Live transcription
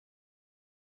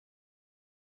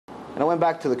And I went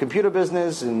back to the computer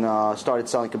business and started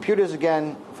selling computers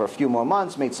again for a few more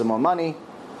months, made some more money,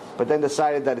 but then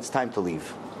decided that it's time to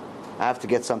leave. I have to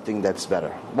get something that's better.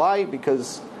 Why?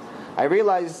 Because I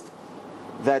realized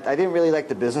that I didn't really like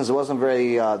the business. It wasn't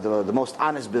very the most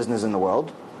honest business in the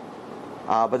world.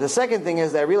 But the second thing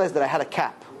is that I realized that I had a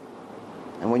cap.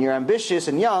 And when you're ambitious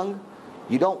and young,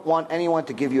 you don't want anyone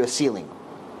to give you a ceiling.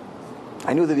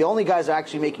 I knew that the only guys that are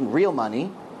actually making real money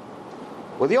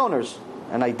were the owners.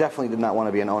 And I definitely did not want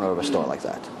to be an owner of a store like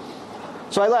that.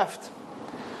 So I left.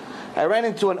 I ran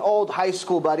into an old high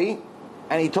school buddy,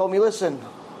 and he told me, listen,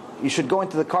 you should go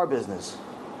into the car business.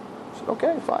 I said,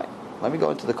 okay, fine. Let me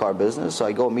go into the car business. So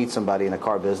I go meet somebody in the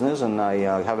car business, and I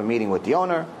have a meeting with the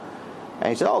owner. And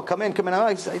he said, oh, come in.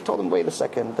 I told him, wait a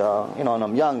second. And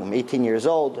I'm young. I'm 18 years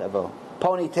old. I have a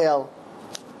ponytail.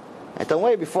 I told him,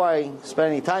 wait, before I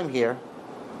spend any time here,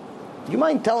 do you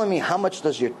mind telling me how much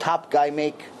does your top guy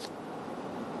make?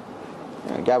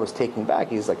 And the guy was taken back.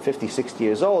 He's like 50, 60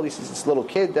 years old. He sees this little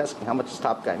kid asking, how much does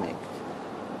top guy make?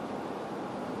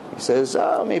 He says,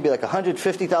 maybe like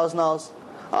 $150,000.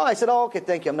 Oh, I said, oh, okay,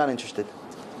 thank you. I'm not interested.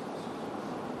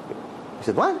 He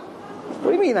said, what? What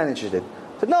do you mean not interested?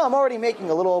 I said, no, I'm already making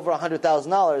a little over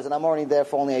 $100,000, and I'm already there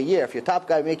for only a year. If your top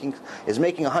guy is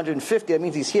making $150,000, that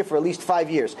means he's here for at least 5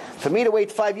 years. For me to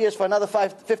wait 5 years for another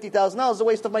 $50,000 is a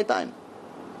waste of my time.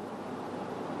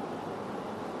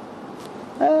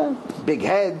 Big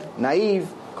head, naive,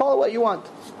 call it what you want,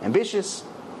 ambitious.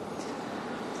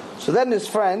 So then his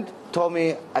friend told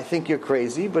me, I think you're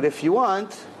crazy, but if you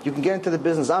want, you can get into the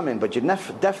business I'm in, but you're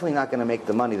definitely not going to make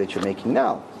the money that you're making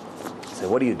now. I said,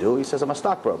 what do you do? He says, I'm a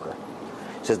stockbroker.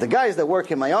 He says, the guys that work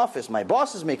in my office, my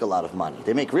bosses make a lot of money.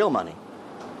 They make real money.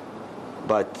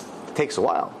 But it takes a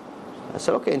while. I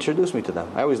said, okay, introduce me to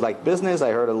them. I always liked business.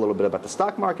 I heard a little bit about the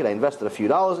stock market. I invested a few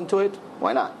dollars into it.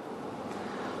 Why not?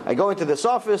 I go into this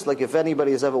office, like if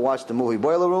anybody has ever watched the movie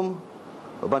Boiler Room,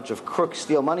 a bunch of crooks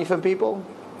steal money from people.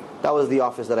 That was the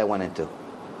office that I went into.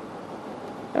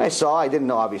 And I didn't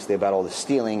know obviously about all the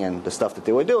stealing and the stuff that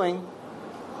they were doing.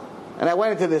 And I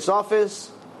went into this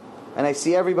office, and I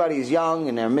see everybody's young,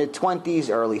 in their mid-20s,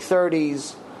 early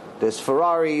 30s. There's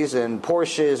Ferraris and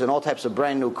Porsches and all types of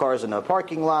brand new cars in the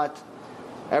parking lot.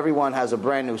 Everyone has a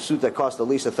brand new suit that costs at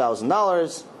least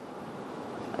 $1,000.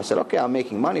 I said, okay, I'm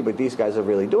making money, but these guys are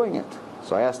really doing it.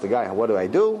 So I asked the guy, what do I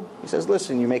do? He says,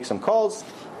 listen, you make some calls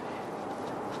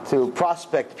to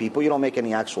prospect people. You don't make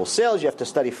any actual sales. You have to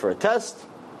study for a test.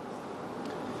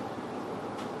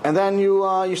 And then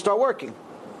you start working.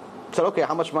 I said, okay,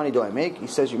 how much money do I make? He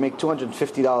says, you make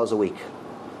 $250 a week.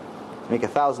 You make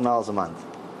 $1,000 a month,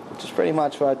 which is pretty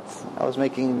much what I was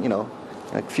making, in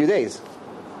a few days.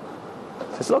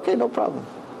 I said, okay, no problem.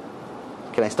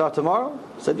 Can I start tomorrow?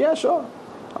 I said, yeah, sure.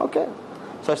 Okay.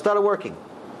 So I started working.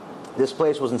 This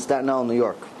place was in Staten Island, New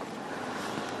York.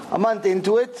 A month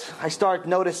into it, I start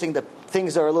noticing that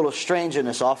things are a little strange in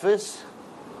this office.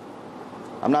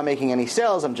 I'm not making any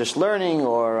sales. I'm just learning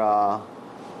or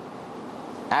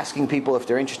asking people if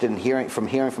they're interested in hearing from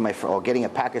my firm or getting a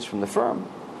package from the firm.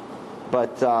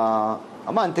 But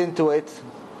a month into it,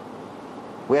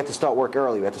 we had to start work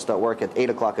early. We had to start work at 8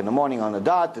 o'clock in the morning on the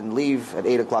dot and leave at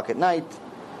 8 o'clock at night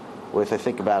with, I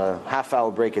think, about a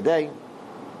half-hour break a day.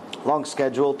 Long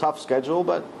schedule, tough schedule,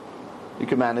 but you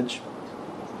can manage.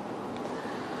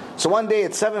 So one day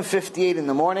at 7:58 in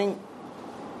the morning,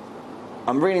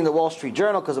 I'm reading the Wall Street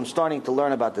Journal because I'm starting to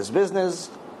learn about this business.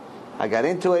 I got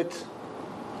into it,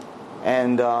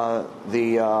 and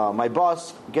my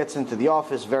boss gets into the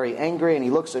office very angry, and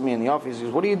he looks at me in the office. He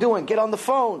says, "What are you doing? Get on the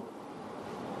phone."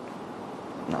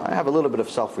 Now, I have a little bit of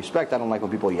self-respect. I don't like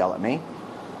when people yell at me.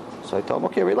 So I told him,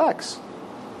 okay, relax.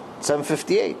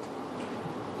 7:58.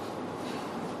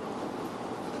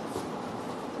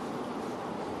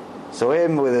 So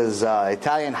him with his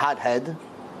Italian hothead,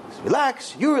 says,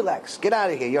 relax, you relax, get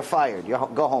out of here, you're fired,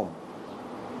 go home.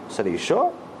 I said, are you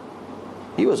sure?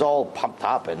 He was all pumped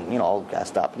up and, all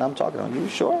gassed up, and I'm talking to him, are you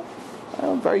sure?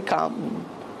 I'm very calm and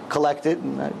collected,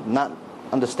 and not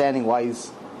understanding why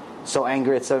he's so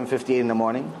angry at 7:58 in the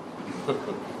morning. He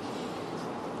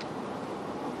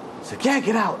said, yeah,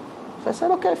 get out. So I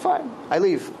said, okay, fine. I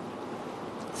leave.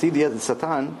 See, the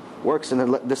Satan works in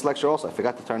this lecture also. I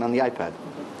forgot to turn on the iPad.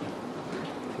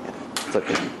 It's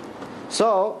okay.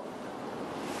 So,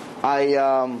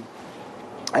 I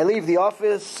leave the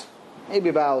office. Maybe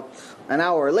about an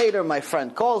hour later, my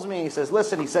friend calls me. He says,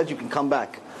 listen, he said you can come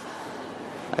back.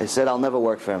 I said, I'll never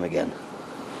work for him again.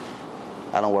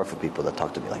 I don't work for people that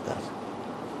talk to me like that.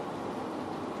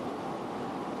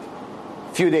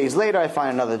 A few days later, I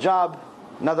find another job,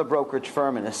 another brokerage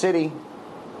firm in a city.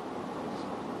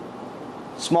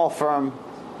 Small firm.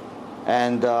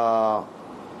 And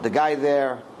the guy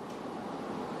there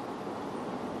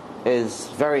is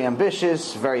very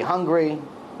ambitious, very hungry.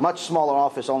 Much smaller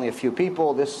office, only a few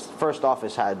people. This first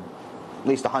office had at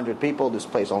least 100 people. This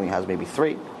place only has maybe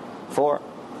 3, 4.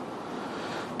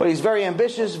 But he's very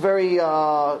ambitious, very,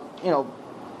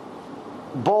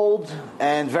 bold,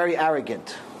 and very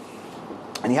arrogant.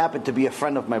 And he happened to be a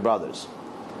friend of my brother's.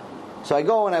 So I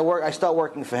go and I start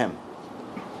working for him.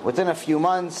 Within a few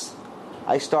months,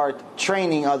 I start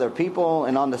training other people,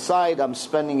 and on the side, I'm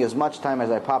spending as much time as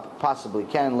I possibly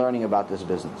can learning about this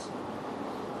business.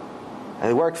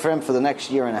 I worked for him for the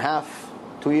next 1.5 years,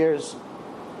 2 years.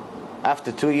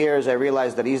 After 2 years, I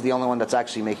realized that he's the only one that's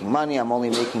actually making money. I'm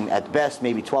only making, at best,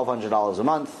 maybe $1,200 a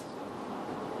month.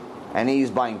 And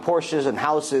he's buying Porsches and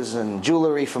houses and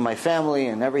jewelry for my family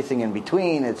and everything in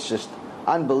between. It's just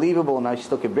unbelievable, and I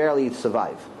still could barely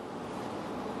survive.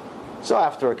 So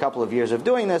after a couple of years of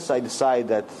doing this, I decide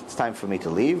that it's time for me to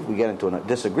leave. We get into a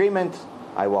disagreement.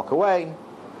 I walk away.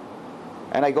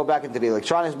 And I go back into the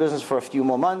electronics business for a few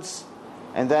more months.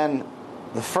 And then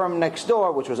the firm next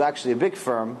door, which was actually a big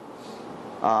firm,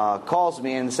 calls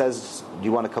me and says, do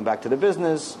you want to come back to the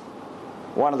business?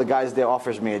 One of the guys there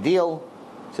offers me a deal.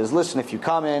 He says, listen, if you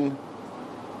come in,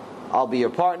 I'll be your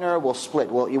partner. We'll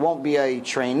split. Well, you won't be a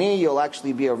trainee. You'll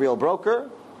actually be a real broker.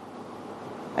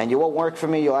 And you won't work for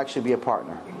me. You'll actually be a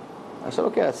partner. I said,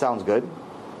 okay, that sounds good.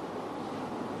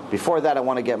 Before that, I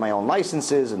want to get my own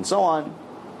licenses and so on.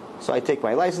 So I take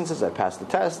my licenses. I pass the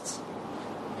tests.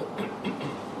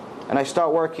 And I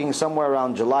start working somewhere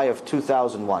around July of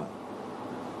 2001.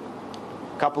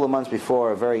 A couple of months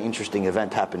before a very interesting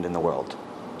event happened in the world.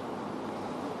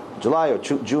 July or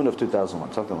June of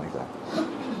 2001, something like that.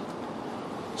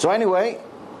 So anyway,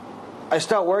 I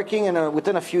start working, and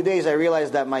within a few days I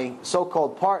realized that my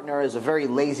so-called partner is a very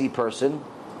lazy person.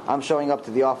 I'm showing up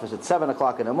to the office at 7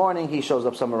 o'clock in the morning. He shows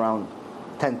up somewhere around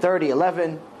 10:30,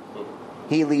 11.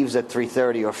 He leaves at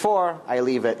 3:30 or 4. I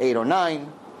leave at 8 or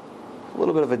 9. A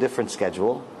little bit of a different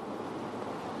schedule.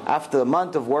 After a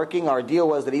month of working, our deal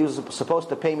was that he was supposed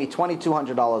to pay me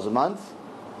 $2,200 a month,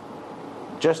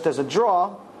 just as a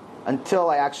draw, until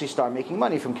I actually start making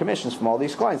money from commissions from all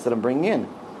these clients that I'm bringing in.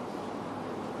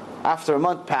 After a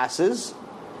month passes,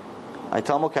 I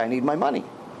tell him, okay, I need my money.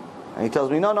 And he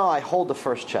tells me, no, I hold the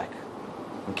first check,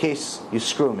 in case you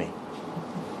screw me.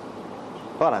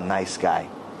 What a nice guy.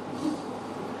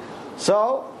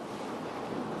 So,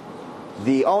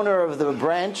 the owner of the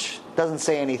branch doesn't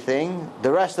say anything.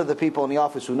 The rest of the people in the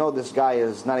office who know this guy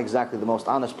is not exactly the most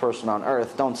honest person on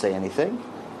earth don't say anything.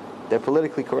 They're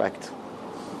politically correct.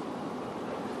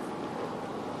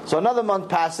 So another month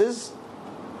passes.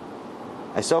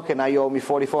 I say, okay, now you owe me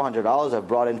 $4,400. I've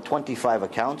brought in 25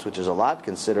 accounts, which is a lot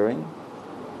considering.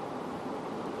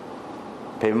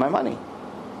 Pay me my money.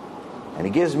 And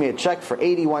he gives me a check for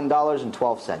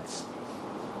 $81.12.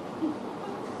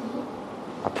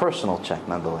 A personal check,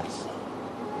 nonetheless.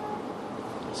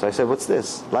 So I said, what's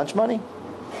this? Lunch money?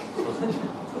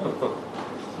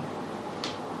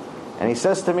 And he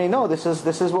says to me, no, this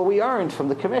is what we earned from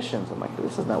the commissions. I'm like,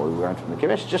 this is not what we earned from the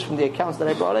commissions. Just from the accounts that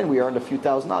I brought in, we earned a few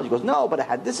 $1,000s. He goes, no, but I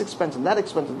had this expense and that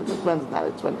expense and this expense and that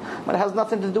expense. But it has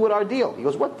nothing to do with our deal. He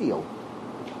goes, what deal?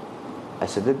 I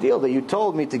said, the deal that you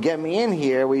told me to get me in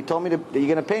here, where you told me that you're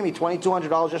going to pay me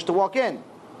 $2,200 just to walk in.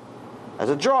 As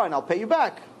a draw, and I'll pay you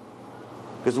back.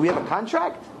 Because we have a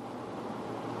contract?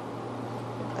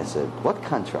 I said, what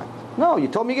contract? No, you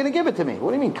told me you're going to give it to me. What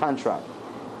do you mean contract?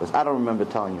 Because I don't remember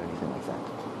telling you anything like that.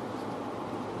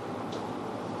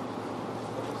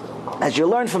 As you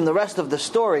learn from the rest of the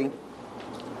story,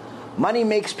 money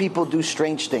makes people do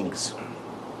strange things.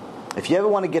 If you ever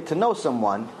want to get to know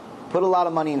someone, put a lot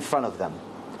of money in front of them,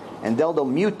 and they'll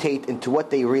mutate into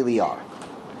what they really are.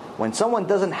 When someone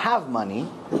doesn't have money,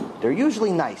 they're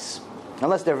usually nice,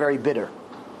 unless they're very bitter.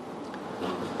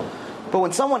 But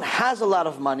when someone has a lot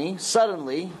of money,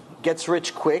 suddenly gets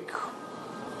rich quick,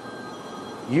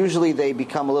 usually they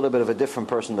become a little bit of a different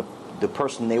person, the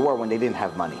person they were when they didn't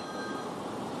have money.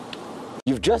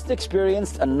 You've just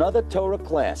experienced another Torah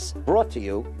class brought to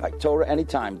you by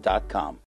TorahAnytime.com.